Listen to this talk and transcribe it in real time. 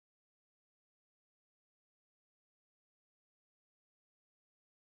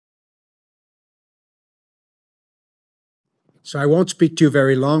So I won't speak to you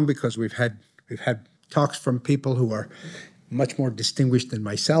very long because we've had talks from people who are much more distinguished than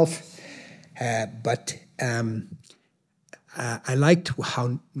myself. But I liked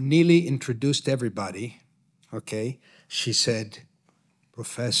how Neely introduced everybody. Okay, she said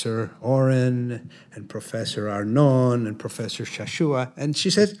Professor Oren and Professor Arnon and Professor Shashua, and she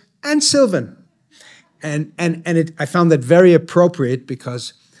said, and Sylvan. I found that very appropriate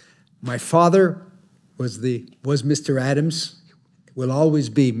because my father was Mr. Adams, will always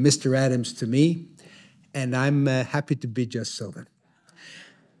be Mr. Adams to me, and I'm happy to be just Sylvan.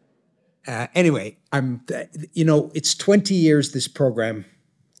 Anyway, it's 20 years, this program.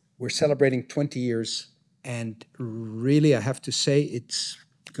 We're celebrating 20 years, and really, I have to say, it's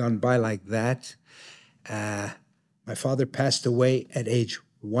gone by like that. My father passed away at age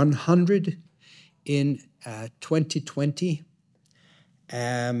 100 in 2020.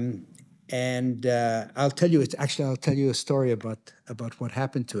 I'll tell you a story about what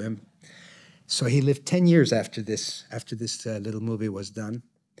happened to him. So he lived 10 years after this little movie was done.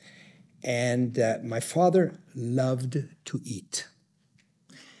 And my father loved to eat.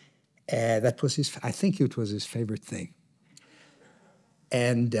 That was I think it was his favorite thing.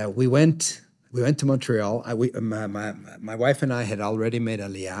 And we went to Montreal. My wife and I had already made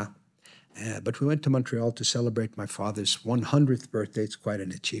Aliyah, but we went to Montreal to celebrate my father's 100th birthday. It's quite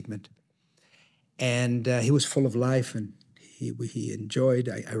an achievement. And he was full of life, and he enjoyed.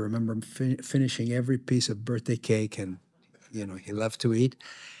 I remember him finishing every piece of birthday cake, and he loved to eat.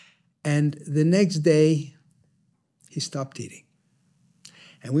 And the next day, he stopped eating.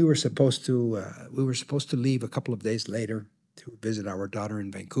 And we were supposed to leave a couple of days later to visit our daughter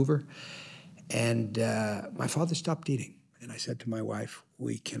in Vancouver. And my father stopped eating. And I said to my wife,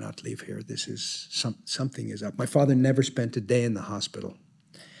 we cannot leave here. This is something is up. My father never spent a day in the hospital.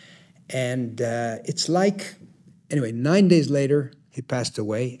 And it's like, anyway, 9 days later, he passed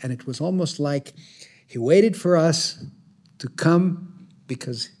away. And it was almost like he waited for us to come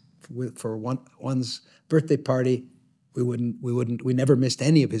because for one's birthday party, we never missed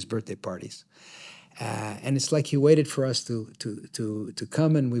any of his birthday parties. And it's like he waited for us to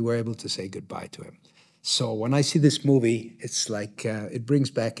come, and we were able to say goodbye to him. So when I see this movie, it's like it brings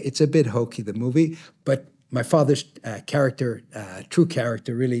back. It's a bit hokey, the movie, but my father's character, true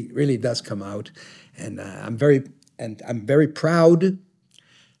character, really does come out, and I'm very proud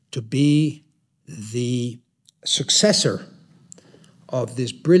to be the successor of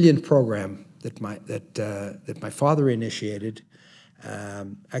this brilliant program that my father initiated.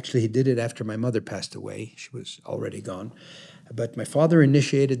 Actually, he did it after my mother passed away. She was already gone. But my father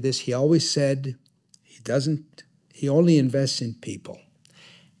initiated this. He always said he only invests in people.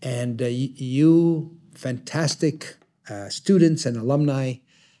 And you fantastic students and alumni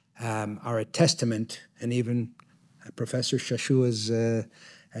are a testament, and even Professor Shashua's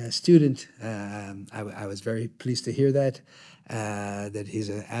student, I was very pleased to hear that he's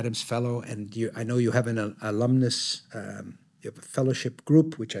an Adams Fellow, and I know you have an alumnus, you have a fellowship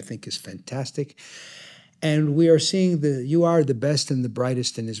group, which I think is fantastic. And we are seeing you are the best and the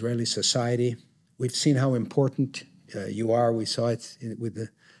brightest in Israeli society. We've seen how important you are. We saw it with the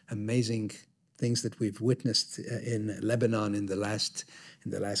amazing things that we've witnessed in Lebanon in the last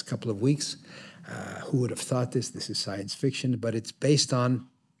couple of weeks. Who would have thought this? This is science fiction, but it's based on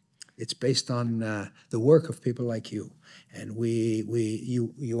the work of people like you, and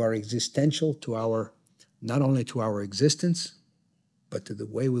you are existential to not only to our existence, but to the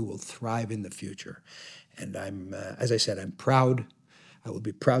way we will thrive in the future. And as I said, I'm proud. I will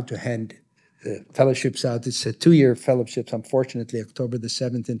be proud to hand fellowships out. It's a 2-year fellowships. Unfortunately, October the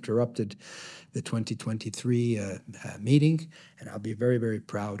 7th interrupted the 2023 meeting, and I'll be very, very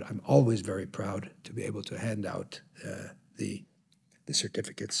proud. I'm always very proud to be able to hand out the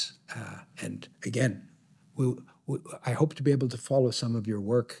certificates. And again, I hope to be able to follow some of your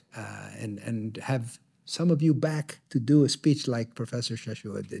work and have some of you back to do a speech like Professor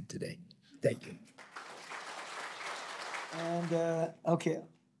Shashua did today. Thank you. And okay,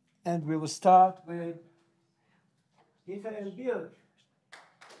 and we will start with Birk.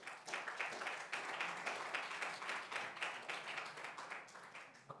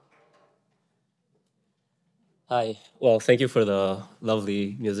 Hi. Well, thank you for the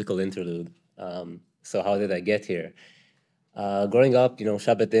lovely musical interlude. So how did I get here? Growing up,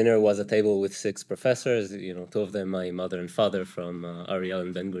 Shabbat dinner was a table with 6 professors, 2 of them my mother and father from Bar-Ilan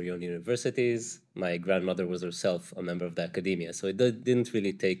and Ben-Gurion Universities. My grandmother was herself a member of the academia, so it didn't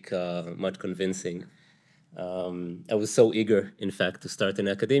really take much convincing. I was so eager, in fact, to start in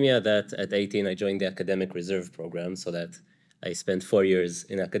academia that at 18 I joined the academic reserve program, so that I spent 4 years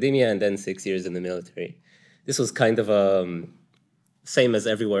in academia and then 6 years in the military. this was kind of same as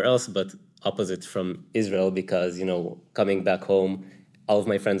everywhere else, but opposite from Israel, because, you know, coming back home, all of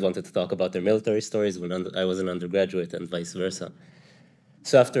my friends wanted to talk about their military stories when I was an undergraduate and vice versa.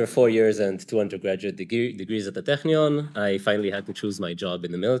 So after 4 years and 2 undergraduate degrees at the Technion, I finally had to choose my job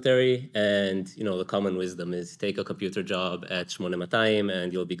in the military. And, you know, the common wisdom is take a computer job at 8200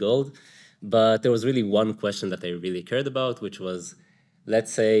 and you'll be gold. But there was really one question that I really cared about, which was,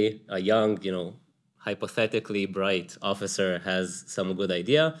 let's say a young, you know, hypothetically bright officer has some good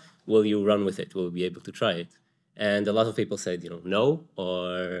idea. Will you run with it? Will you be able to try it? And a lot of people said, you know, no,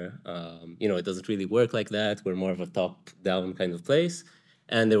 or, you know, it doesn't really work like that. We're more of a top-down kind of place.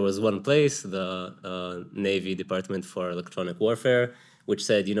 And there was one place, the Navy Department for Electronic Warfare, which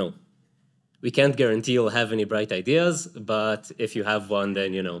said, you know, we can't guarantee you'll have any bright ideas, but if you have one,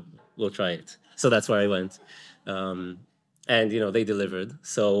 then, you know, we'll try it. So that's where I went. And, you know, they delivered.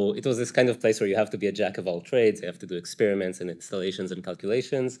 So it was this kind of place where you have to be a jack of all trades. You have to do experiments and installations and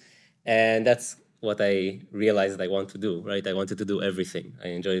calculations. And that's what I realized I want to do, right? I wanted to do everything. I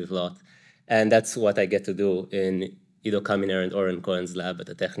enjoyed it a lot. And that's what I get to do in Ido Kaminer and Oren Cohen's lab at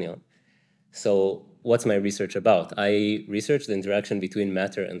the Technion. So what's my research about? I research the interaction between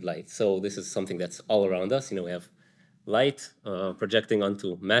matter and light. So this is something that's all around us. You know, we have light projecting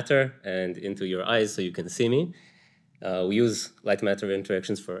onto matter and into your eyes so you can see me. We use light-matter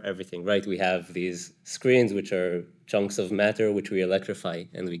interactions for everything, right? We have these screens, which are chunks of matter, which we electrify,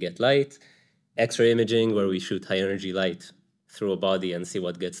 and we get light. X-ray imaging, where we shoot high-energy light through a body and see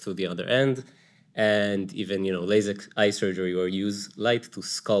what gets to the other end. And even, you know, LASIK eye surgery, where we use light to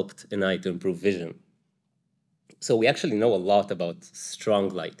sculpt an eye to improve vision. So we actually know a lot about strong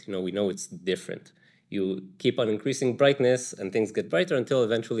light. You know, we know it's different. You keep on increasing brightness, and things get brighter until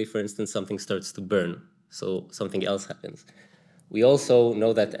eventually, for instance, something starts to burn. So something else happens. We also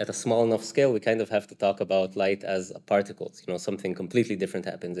know that at a small enough scale, we kind of have to talk about light as particles. You know, something completely different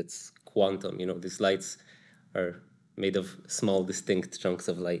happens. It's quantum. You know, these lights are made of small, distinct chunks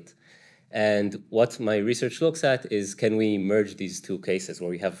of light. And what my research looks at is, can we merge these two cases where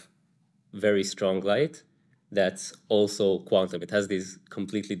we have very strong light that's also quantum? It has these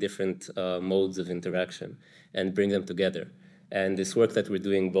completely different modes of interaction, and bring them together. And this work that we're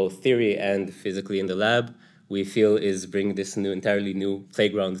doing, both theory and physically in the lab, we feel is bringing this entirely new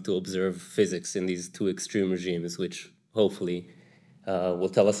playground to observe physics in these two extreme regimes, which hopefully will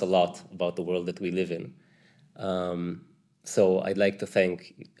tell us a lot about the world that we live in. So I'd like to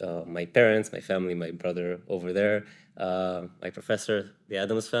thank my parents, my family, my brother over there, my professor, the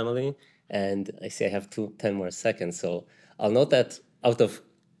Adams family, and I see I have 10 more seconds. So I'll note that out of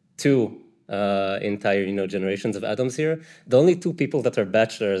 2 entire, you know, generations of Adams here, the only 2 people that are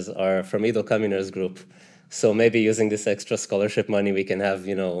bachelors are from Ido Kaminer's group. So maybe using this extra scholarship money, we can have,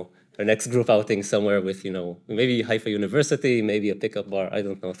 you know, our next group outing somewhere with, you know, maybe Haifa University, maybe a pickup bar. I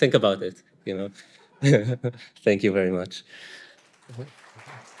don't know. Think about it, you know. Thank you very much.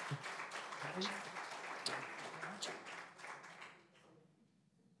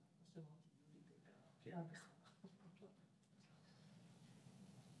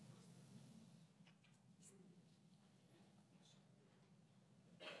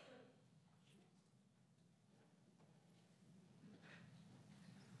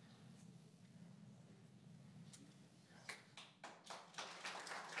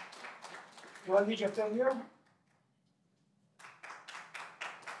 Roni Gattegno.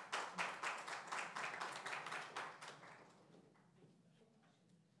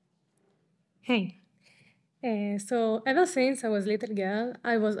 Hey. So ever since I was a little girl,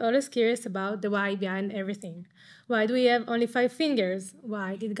 I was always curious about the why behind everything. Why do we have only 5 fingers?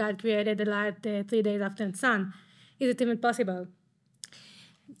 Why did God create the light 3 days after the sun? Is it even possible?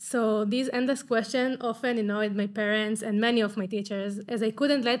 So these endless questions often annoyed my parents and many of my teachers, as I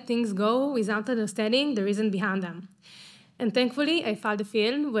couldn't let things go without understanding the reason behind them. And thankfully, I found a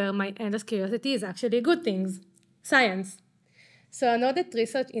field where my endless curiosity is actually a good thing: science. So I know that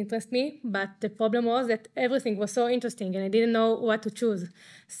research interests me, but the problem was that everything was so interesting and I didn't know what to choose.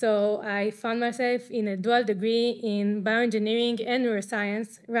 So I found myself in a dual degree in bioengineering and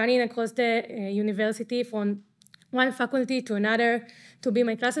neuroscience, running across the university from one faculty to another to be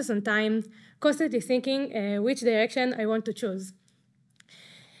my classes on time, constantly thinking which direction I want to choose.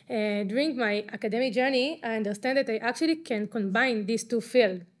 During my academic journey, I understand that I actually can combine these 2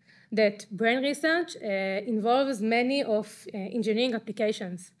 fields, that brain research involves many of engineering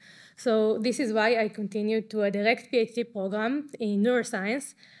applications. So this is why I continued to a direct PhD program in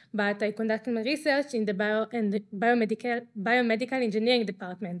neuroscience, but I conducted my research in the biomedical engineering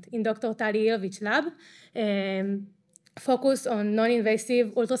department in Dr. Tali Ilovich's lab, focused on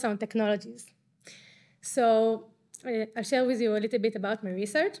non-invasive ultrasound technologies. So I'll share with you a little bit about my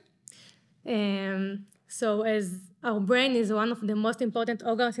research. So as our brain is one of the most important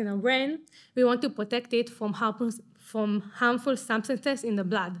organs in our brain, we want to protect it from harmful substances in the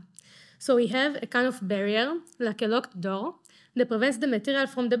blood. So we have a kind of barrier, like a locked door, that prevents the material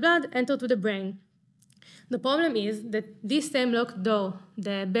from the blood enter to the brain. The problem is that this same locked door,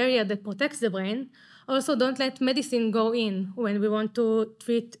 the barrier that protects the brain, also don't let medicine go in when we want to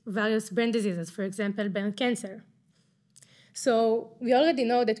treat various brain diseases, for example, brain cancer. So we already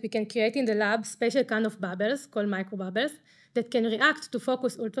know that we can create in the lab special kind of bubbles called microbubbles that can react to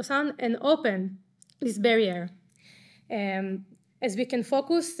focus ultrasound and open this barrier. As we can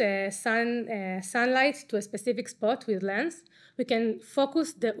focus sunlight to a specific spot with lens, we can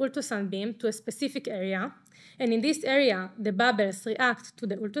focus the ultrasound beam to a specific area, and in this area, the bubbles react to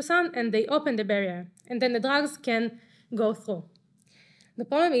the ultrasound and they open the barrier, and then the drugs can go through. The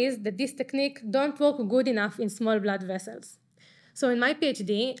problem is that this technique don't work good enough in small blood vessels. So in my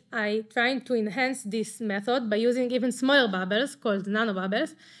PhD, I tried to enhance this method by using even smaller bubbles called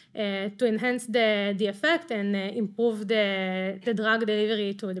nanobubbles to enhance the effect and improve the drug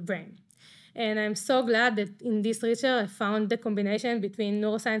delivery to the brain. And I'm so glad that in this research I found the combination between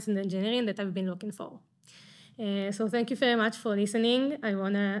neuroscience and engineering that I've been looking for. So thank you very much for listening. I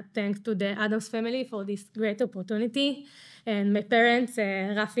want to thank to the Adams family for this great opportunity, and my parents,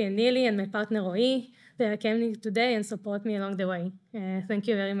 Rafi and Nili, and my partner Roi. They came today and support me along the way. Thank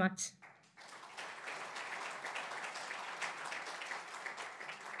you very much.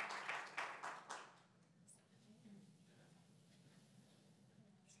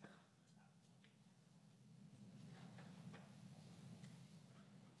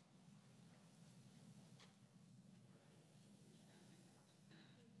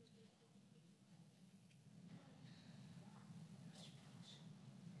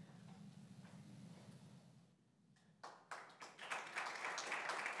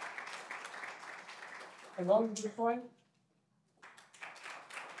 Alon Gutfreund.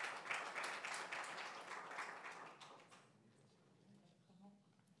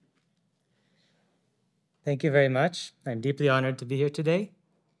 Thank you very much. I'm deeply honored to be here today.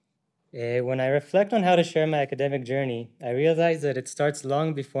 When I reflect on how to share my academic journey, I realize that it starts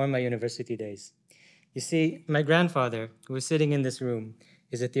long before my university days. You see, my grandfather, who is sitting in this room,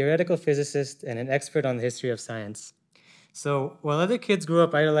 is a theoretical physicist and an expert on the history of science. So while other kids grew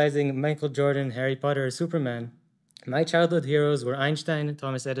up idolizing Michael Jordan, Harry Potter, or Superman, my childhood heroes were Einstein,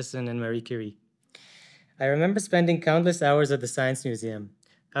 Thomas Edison, and Marie Curie. I remember spending countless hours at the Science Museum,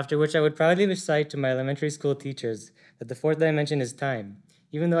 after which I would proudly recite to my elementary school teachers that the fourth dimension is time,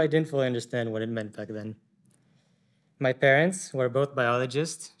 even though I didn't fully understand what it meant back then. My parents, who are both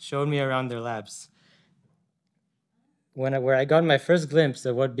biologists, showed me around their labs, where I got my first glimpse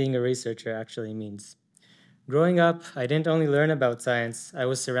of what being a researcher actually means. Growing up, I didn't only learn about science, I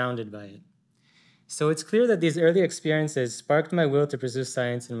was surrounded by it. So it's clear that these early experiences sparked my will to pursue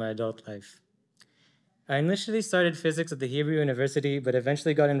science in my adult life. I initially started physics at the Hebrew University, but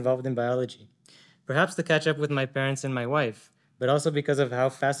eventually got involved in biology, perhaps to catch up with my parents and my wife, but also because of how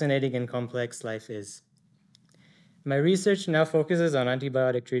fascinating and complex life is. My research now focuses on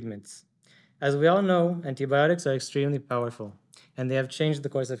antibiotic treatments. As we all know, antibiotics are extremely powerful, and they have changed the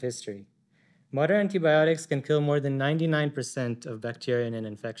course of history. Modern antibiotics can kill more than 99% of bacteria in an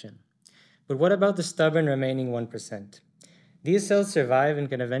infection. But what about the stubborn remaining 1%? These cells survive and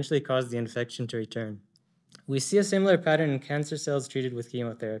can eventually cause the infection to return. We see a similar pattern in cancer cells treated with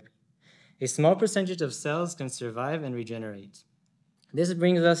chemotherapy. A small percentage of cells can survive and regenerate. This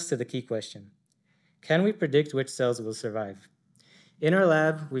brings us to the key question. Can we predict which cells will survive? In our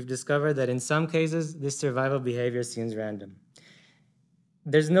lab, we've discovered that in some cases, this survival behavior seems random.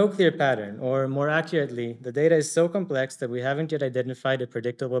 There's no clear pattern, or more accurately, the data is so complex that we haven't yet identified a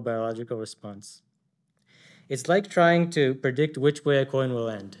predictable biological response. It's like trying to predict which way a coin will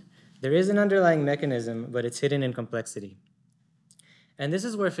end. There is an underlying mechanism, but it's hidden in complexity. And this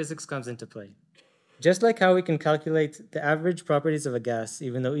is where physics comes into play. Just like how we can calculate the average properties of a gas,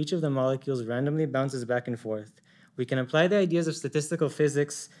 even though each of the molecules randomly bounces back and forth, we can apply the ideas of statistical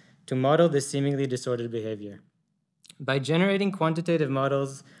physics to model this seemingly disordered behavior. By generating quantitative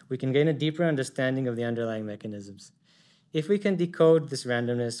models, we can gain a deeper understanding of the underlying mechanisms. If we can decode this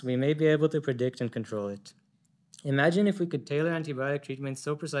randomness, we may be able to predict and control it. Imagine if we could tailor antibiotic treatments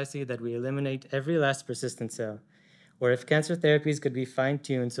so precisely that we eliminate every last persistent cell, or if cancer therapies could be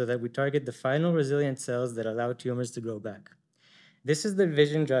fine-tuned so that we target the final resilient cells that allow tumors to grow back. This is the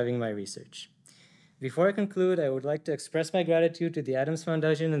vision driving my research. Before I conclude, I would like to express my gratitude to the Adams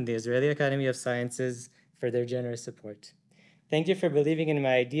Foundation and the Israeli Academy of Sciences for their generous support. Thank you for believing in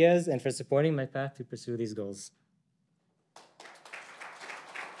my ideas and for supporting my path to pursue these goals.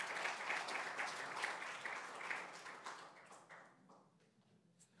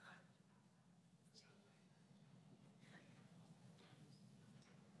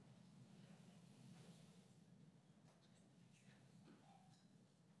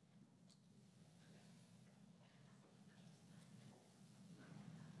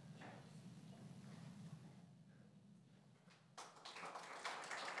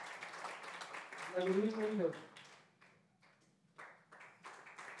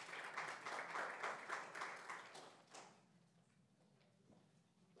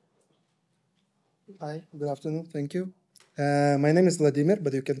 Hi, good afternoon, thank you. My name is Vladimir,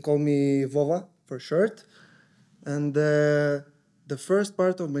 but you can call me Vova for short. And the first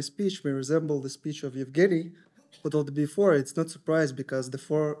part of my speech may resemble the speech of Yevgeny, but before it's not surprise because the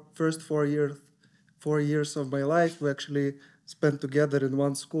first 4 years of my life we actually spent together in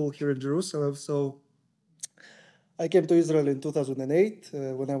one school here in Jerusalem. So I came to Israel in 2008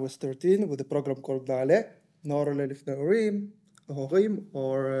 when I was 13 with a program called Naale, Nor Lefnei Horim,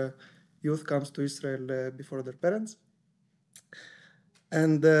 or youth comes to Israel before their parents.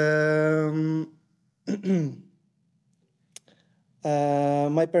 And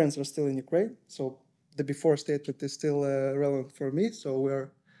my parents are still in Ukraine, so the before statement is still relevant for me. So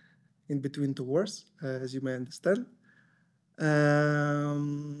we're in between two wars, as you may understand.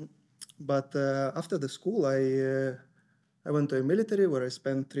 But after the school, I went to a military where I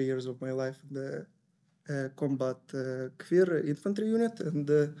spent 3 years of my life in the combat Kfir infantry unit, and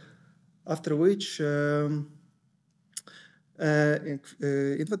after which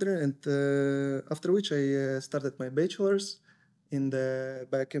after which I started my bachelor's in the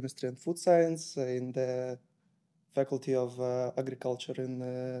biochemistry and food science in the faculty of agriculture in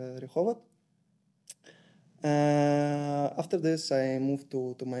Rehovot. After this, I moved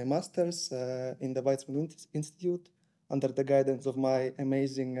to my master's in the Weizmann Institute under the guidance of my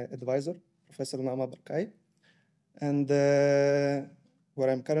amazing advisor, Professor Naama Barkai, and where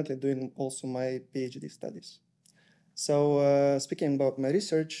I'm currently doing also my PhD studies. So speaking about my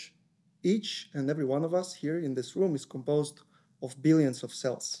research, each and every one of us here in this room is composed of billions of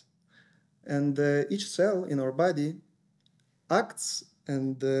cells. And each cell in our body acts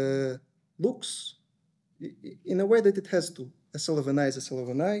and looks in a way that it has to. A cell of an eye is a cell of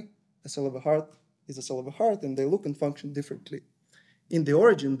an eye, a cell of a heart is a cell of a heart, and they look and function differently. In the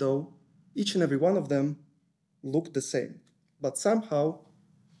origin, though, each and every one of them look the same. But somehow,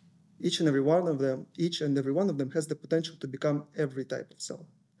 each and every one of them has the potential to become every type of cell.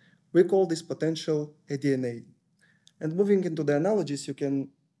 We call this potential a DNA. And moving into the analogies, you can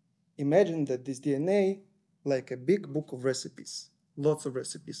imagine that this DNA, like a big book of recipes, lots of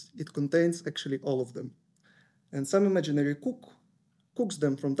recipes. It contains actually all of them. And some imaginary cook cooks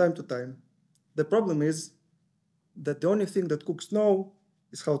them from time to time. The problem is that the only thing that cooks know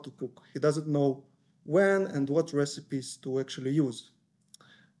is how to cook. He doesn't know when and what recipes to actually use.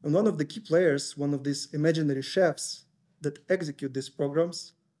 And one of the key players, one of these imaginary chefs that execute these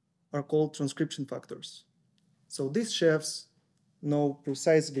programs are called transcription factors. So these chefs know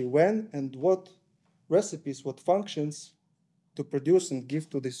precisely when and what recipes, what functions to produce and give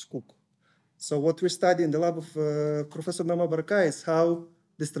to this cook. So what we study in the lab of Professor Naama Barkai is how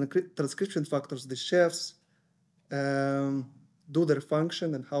these transcription factors, the chefs, do their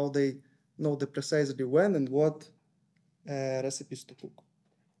function and how they know precisely when and what recipes to cook.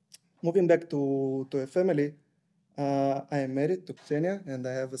 Moving back to a family, I am married to Ksenia, and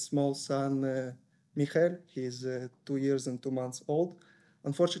I have a small son, Michael. He's 2 years and 2 months old.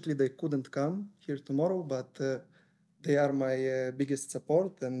 Unfortunately, they couldn't come here tomorrow, but they are my biggest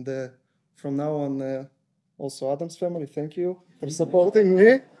support. And from now on, also Adam's family, thank you for supporting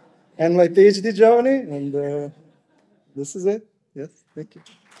me and my PhD journey. And this is it. Yes, thank you.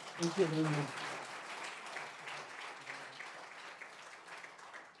 Thank you very much.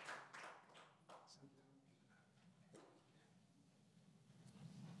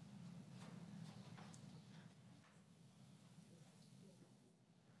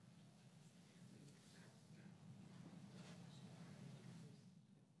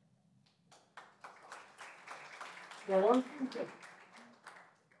 Doron Pinko.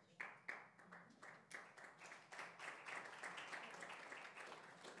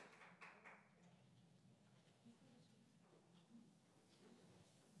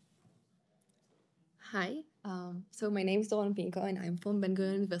 Hi, so my name is Doron Pinko and I'm from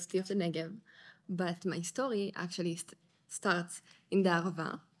Ben-Gurion University of the Negev, but my story actually starts in the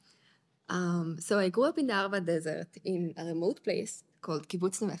Arava. So I grew up in the Arava Desert in a remote place called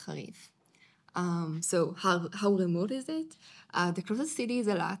Kibbutz Neve Harif. So how remote is it? The closest city is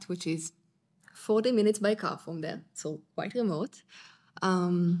Eilat, which is 40 minutes by car from there, so quite remote.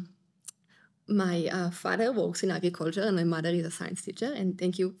 My father works in agriculture and my mother is a science teacher, and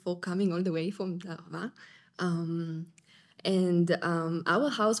thank you for coming all the way from Darva. Our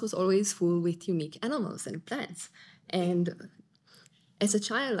house was always full with unique animals and plants. And as a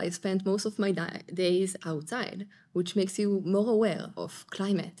child, I spent most of my days outside, which makes you more aware of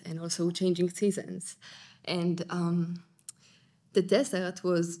climate and also changing seasons. And the desert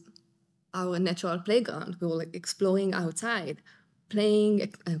was our natural playground. We were like exploring outside,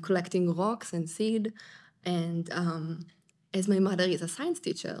 playing, collecting rocks and seed. And as my mother is a science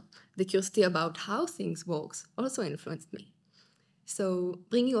teacher, the curiosity about how things work also influenced me. So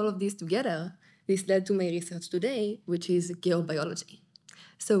bringing all of this together, this led to my research today, which is geobiology.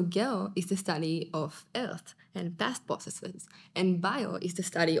 So geo is the study of Earth and past processes, and bio is the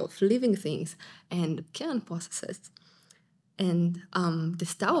study of living things and current processes. And the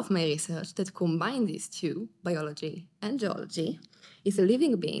star of my research that combines these two, biology and geology, is a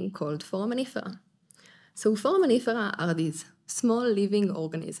living being called foraminifera. So foraminifera are these small living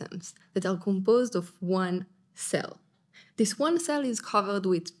organisms that are composed of one cell. This one cell is covered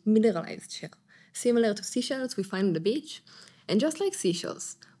with mineralized shell, similar to seashells we find on the beach. And just like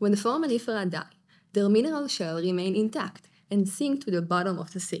seashells, when the foraminifera die, their mineral shell remain intact and sink to the bottom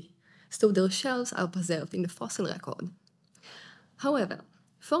of the sea, so their shells are preserved in the fossil record. However,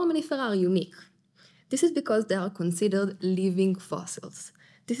 foraminifera are unique. This is because they are considered living fossils.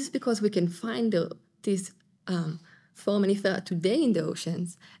 This is because we can find these foraminifera today in the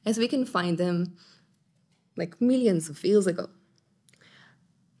oceans as we can find them like millions of years ago.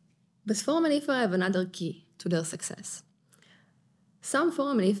 But foraminifera have another key to their success. Some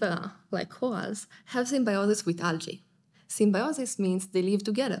foraminifera, like corals, have symbiosis with algae. Symbiosis means they live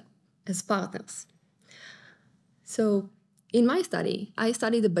together as partners. So in my study, I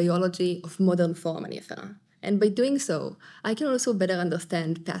study the biology of modern foraminifera. And by doing so, I can also better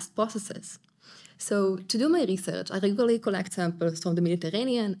understand past processes. So to do my research, I regularly collect samples from the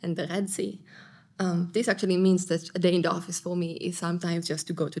Mediterranean and the Red Sea. This actually means that a day in the office for me is sometimes just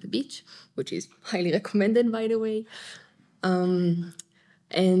to go to the beach, which is highly recommended, by the way. In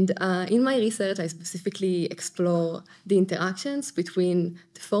my research, I specifically explore the interactions between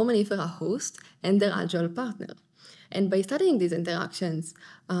the foraminifera host and their algal partner. And by studying these interactions,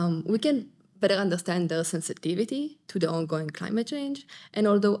 we can better understand their sensitivity to the ongoing climate change, and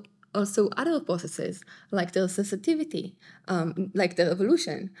also other processes like their sensitivity, like their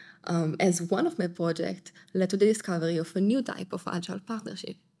evolution, as one of my projects led to the discovery of a new type of algal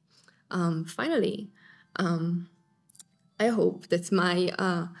partnership. Finally, I hope that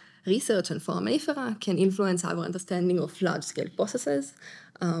my research on foraminifera can influence our understanding of large-scale processes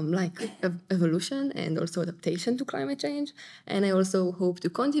like evolution and also adaptation to climate change. And I also hope to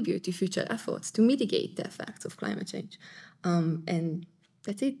contribute to future efforts to mitigate the effects of climate change. And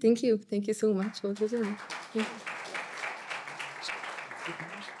that's it. Thank you. Thank you so much for listening.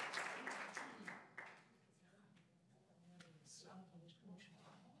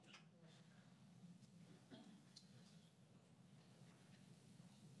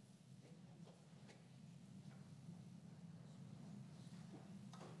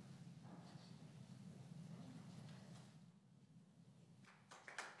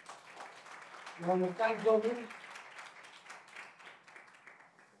 One more time, Doron.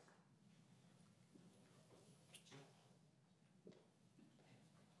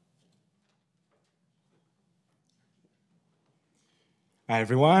 Hi,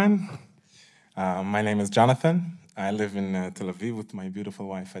 everyone. My name is Jonathan. I live in Tel Aviv with my beautiful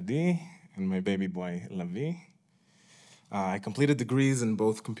wife, Adi, and my baby boy, Lavi. I completed degrees in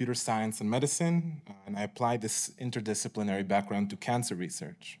both computer science and medicine, and I applied this interdisciplinary background to cancer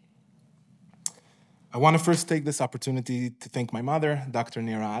research. I want to first take this opportunity to thank my mother, Dr.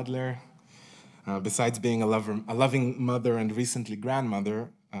 Nira Adler. Besides being a loving mother and recently grandmother,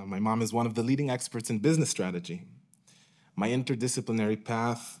 my mom is one of the leading experts in business strategy. My interdisciplinary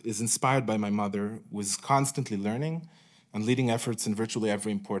path is inspired by my mother, who is constantly learning and leading efforts in virtually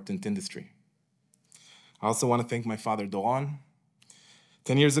every important industry. I also want to thank my father, Doron.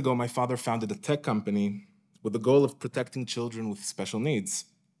 10 years ago, my father founded a tech company with the goal of protecting children with special needs.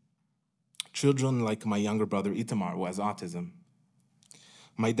 Children like my younger brother, Itamar, who has autism.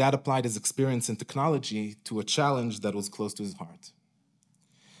 My dad applied his experience in technology to a challenge that was close to his heart.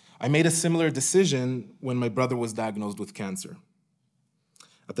 I made a similar decision when my brother was diagnosed with cancer.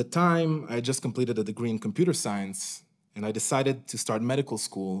 At the time, I had just completed a degree in computer science, and I decided to start medical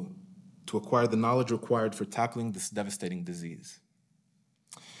school to acquire the knowledge required for tackling this devastating disease.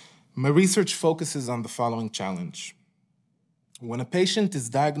 My research focuses on the following challenge. When a patient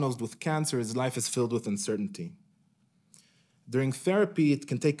is diagnosed with cancer, his life is filled with uncertainty. During therapy, it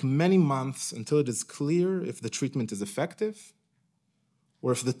can take many months until it is clear if the treatment is effective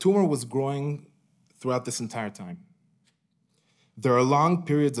or if the tumor was growing throughout this entire time. There are long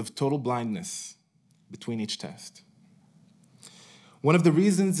periods of total blindness between each test. One of the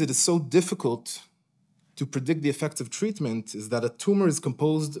reasons it is so difficult to predict the effects of treatment is that a tumor is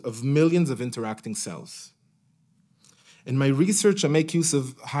composed of millions of interacting cells. In my research, I make use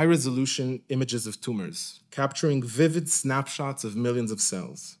of high-resolution images of tumors, capturing vivid snapshots of millions of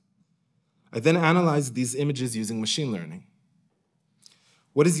cells. I then analyze these images using machine learning.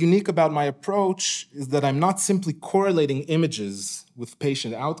 What is unique about my approach is that I'm not simply correlating images with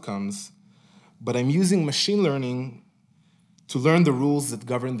patient outcomes, but I'm using machine learning to learn the rules that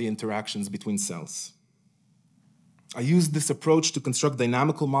govern the interactions between cells. I use this approach to construct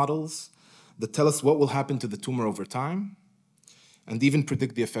dynamical models that tell us what will happen to the tumor over time, and even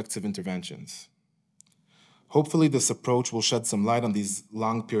predict the effects of interventions. Hopefully, this approach will shed some light on these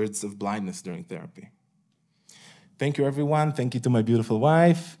long periods of blindness during therapy. Thank you, everyone. Thank you to my beautiful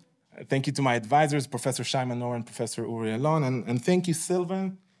wife. Thank you to my advisors, Professor Shai Manor and Professor Uri Alon, and thank you,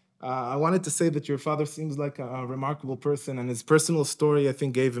 Sylvan. I wanted to say that your father seems like a remarkable person, and his personal story, I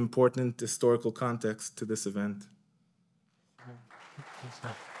think, gave important historical context to this event.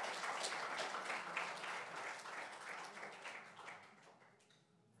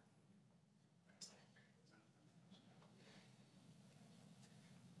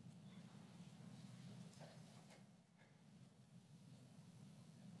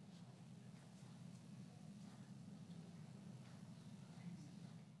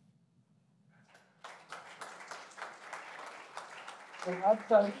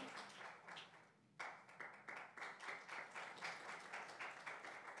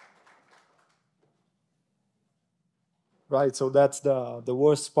 Right, so that's the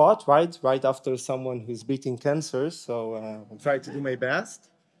worst spot, right? Right after someone who's beating cancer. So I'll try to do my best.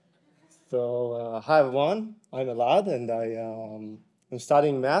 So hi everyone, I'm Elad, and I'm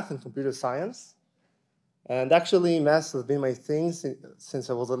studying math and computer science. And actually, math has been my thing since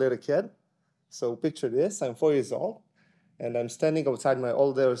I was a little kid. So picture this, I'm 4 years old, and I'm standing outside my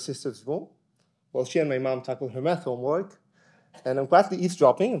older sister's room while she and my mom tackle her math homework. And I'm quietly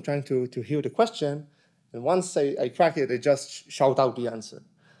eavesdropping, I'm trying to hear the question. And once I crack it, I just shout out the answer.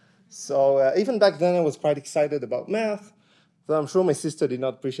 So even back then, I was quite excited about math, though I'm sure my sister did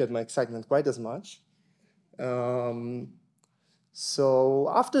not appreciate my excitement quite as much.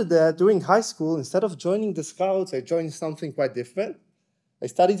 So after that, during high school, instead of joining the Scouts, I joined something quite different. I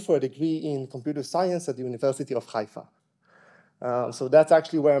studied for a degree in computer science at the University of Haifa. So that's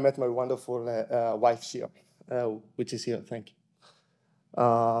actually where I met my wonderful wife, Shia, which is here, thank you.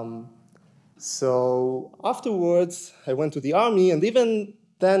 So afterwards, I went to the army, and even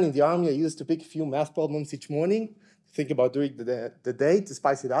then in the army, I used to pick a few math problems each morning, think about during the day to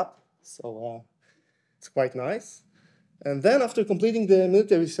spice it up. So it's quite nice. And then after completing the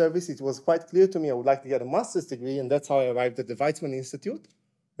military service, it was quite clear to me I would like to get a master's degree, and that's how I arrived at the Weizmann Institute,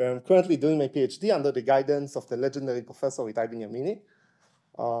 where I'm currently doing my PhD under the guidance of the legendary Professor Itai Binyamini.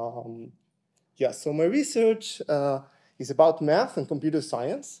 So my research is about math and computer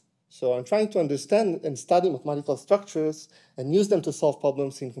science. So I'm trying to understand and study mathematical structures and use them to solve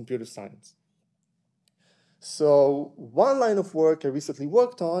problems in computer science. So one line of work I recently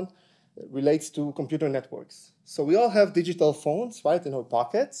worked on relates to computer networks. So we all have digital phones, right, in our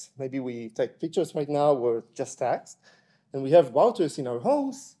pockets. Maybe we take pictures right now or just text. And we have routers in our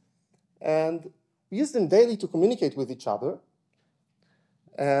homes. And we use them daily to communicate with each other.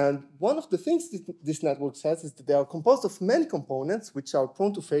 And one of the things this network says is that they are composed of many components which are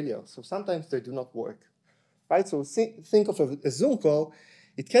prone to failure. So sometimes they do not work, right? So think of a Zoom call.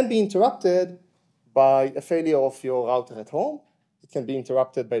 It can be interrupted by a failure of your router at home. It can be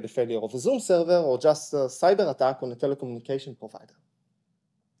interrupted by the failure of a Zoom server or just a cyber attack on a telecommunication provider.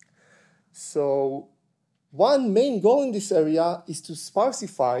 So one main goal in this area is to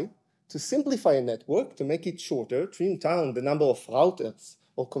sparsify, to simplify a network, to make it shorter, trim down the number of routers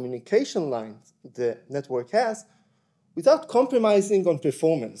or communication lines the network has without compromising on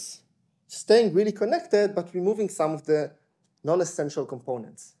performance, staying really connected but removing some of the non-essential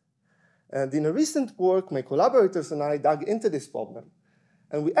components. And in a recent work, my collaborators and I dug into this problem,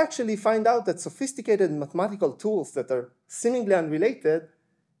 and we actually find out that sophisticated mathematical tools that are seemingly unrelated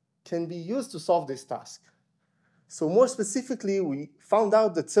can be used to solve this task. So more specifically, we found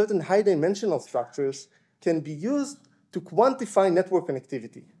out that certain high-dimensional structures can be used to quantify network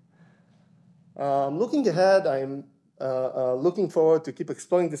connectivity. Looking ahead, I'm looking forward to keep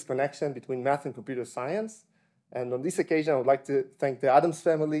exploring this connection between math and computer science. And on this occasion, I would like to thank the Adams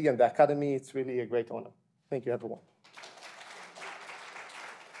family and the Academy. It's really a great honor. Thank you, everyone.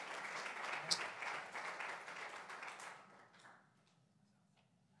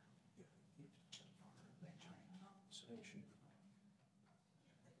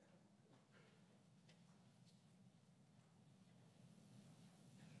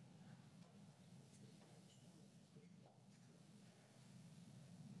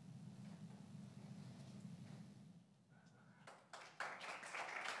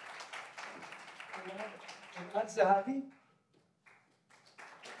 Elad Zehavi.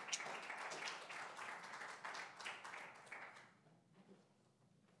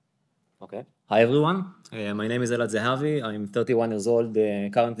 Okay. Hi, everyone. My name is Elad Zehavi. I'm 31 years old,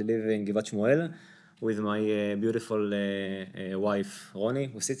 currently living in Givat Shmuel with my beautiful wife,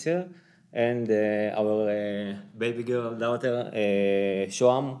 Roni, who sits here, and our baby girl daughter,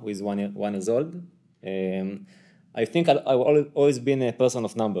 Shoam, who is 1 year old. I think I've always been a person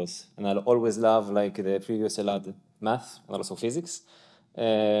of numbers, and I'll always love, like the previous Elad, math and also physics.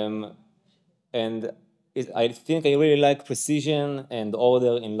 And I think I really like precision and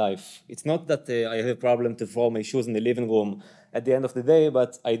order in life. It's not that I have a problem to throw my shoes in the living room at the end of the day,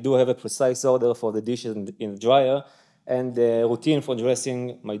 but I do have a precise order for the dishes in the dryer and a routine for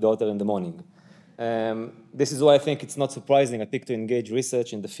dressing my daughter in the morning. This is why I think it's not surprising I picked to engage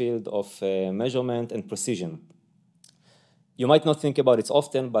research in the field of measurement and precision. You might not think about it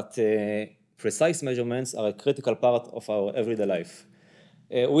often, but precise measurements are a critical part of our everyday life.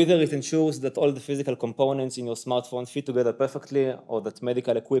 Whether it ensures that all the physical components in your smartphone fit together perfectly or that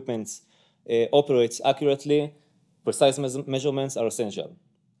medical equipment operates accurately, precise measurements are essential.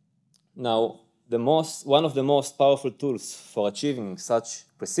 Now, one of the most powerful tools for achieving such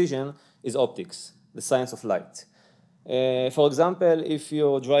precision is optics, the science of light. For example, if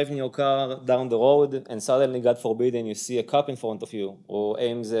you're driving your car down the road and suddenly, God forbid, you see a cop in front of you or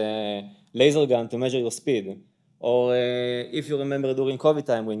aims a laser gun to measure your speed, or if you remember during COVID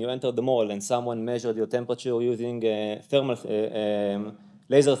time when you entered the mall and someone measured your temperature using a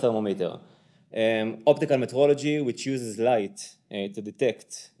laser thermometer. Optical metrology, which uses light to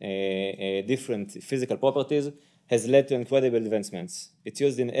detect different physical properties, has led to incredible advancements. It's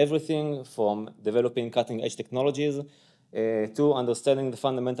used in everything from developing cutting-edge technologies to understanding the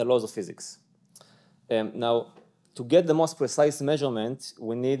fundamental laws of physics. Now, to get the most precise measurement,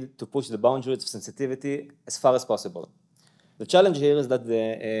 we need to push the boundaries of sensitivity as far as possible. The challenge here is that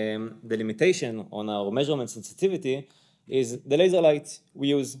the limitation on our measurement sensitivity is the laser light we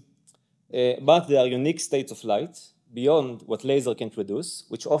use, but there are unique states of light beyond what laser can produce,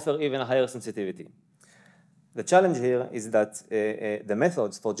 which offer even a higher sensitivity. The challenge here is that the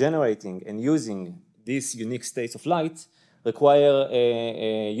methods for generating and using these unique states of light require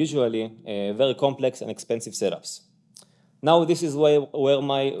usually very complex and expensive setups. Now, this is where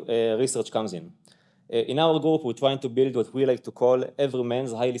my research comes in. In our group, we're trying to build what we like to call every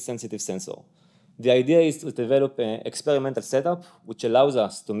man's highly sensitive sensor. The idea is to develop an experimental setup which allows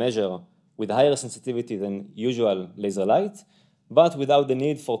us to measure with higher sensitivity than usual laser light, but without the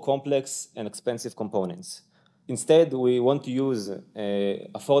need for complex and expensive components. Instead, we want to use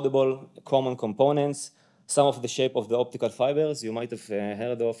affordable, common components, some of the shape of the optical fibers you might have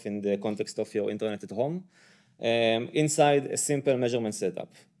heard of in the context of your internet at home, inside a simple measurement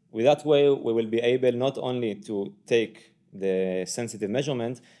setup. With that way, we will be able not only to take the sensitive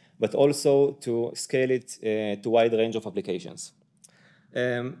measurement, but also to scale it to a wide range of applications.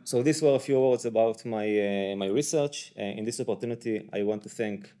 So these were a few words about my research. In this opportunity, I want to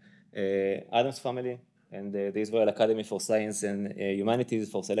thank Adams family and the Israel Academy for Science and Humanities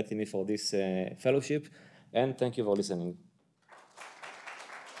for selecting me for this fellowship. And thank you for listening.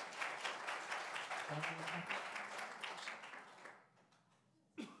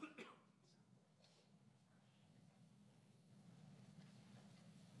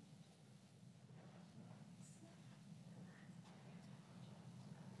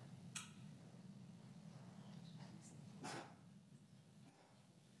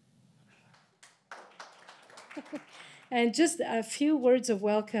 And just a few words of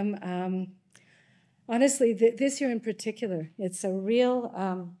welcome. Honestly, this year in particular, it's a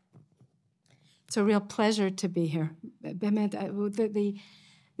real pleasure to be here. The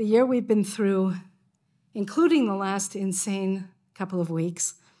year we've been through, including the last insane couple of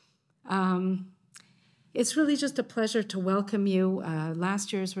weeks, it's really just a pleasure to welcome you.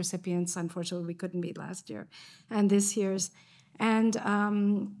 Last year's recipients, unfortunately, we couldn't meet last year, and this year's. And I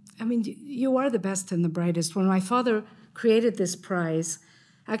mean, you are the best and the brightest. When my father created this prize,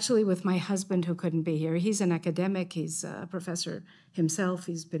 actually with my husband who couldn't be here. He's an academic. He's a professor himself.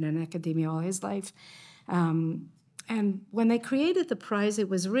 He's been in academia all his life. And when they created the prize, it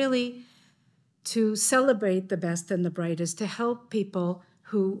was really to celebrate the best and the brightest, to help people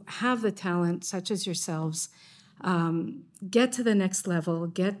who have the talent, such as yourselves, get to the next level,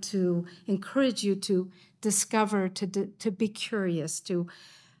 get to encourage you to discover, to be curious, to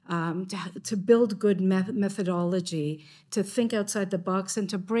build good methodology, to think outside the box, and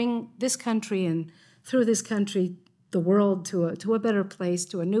to bring this country and through this country, the world to a better place,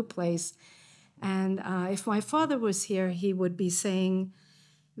 to a new place. And if my father was here, he would be saying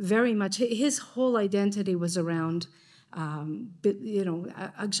very much, his whole identity was around, Agshama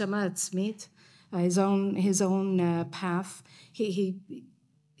Atzmit, his own path.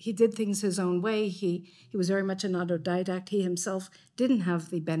 He did things his own way. He was very much an autodidact. He himself didn't have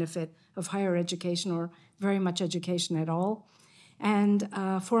the benefit of higher education or very much education at all, and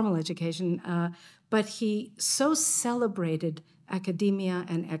formal education. But he so celebrated academia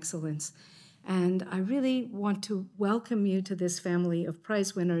and excellence. And I really want to welcome you to this family of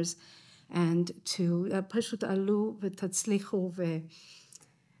prize winners, and to פשוט עלו ותצליחו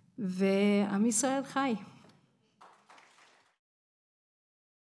ועם ישראל חי.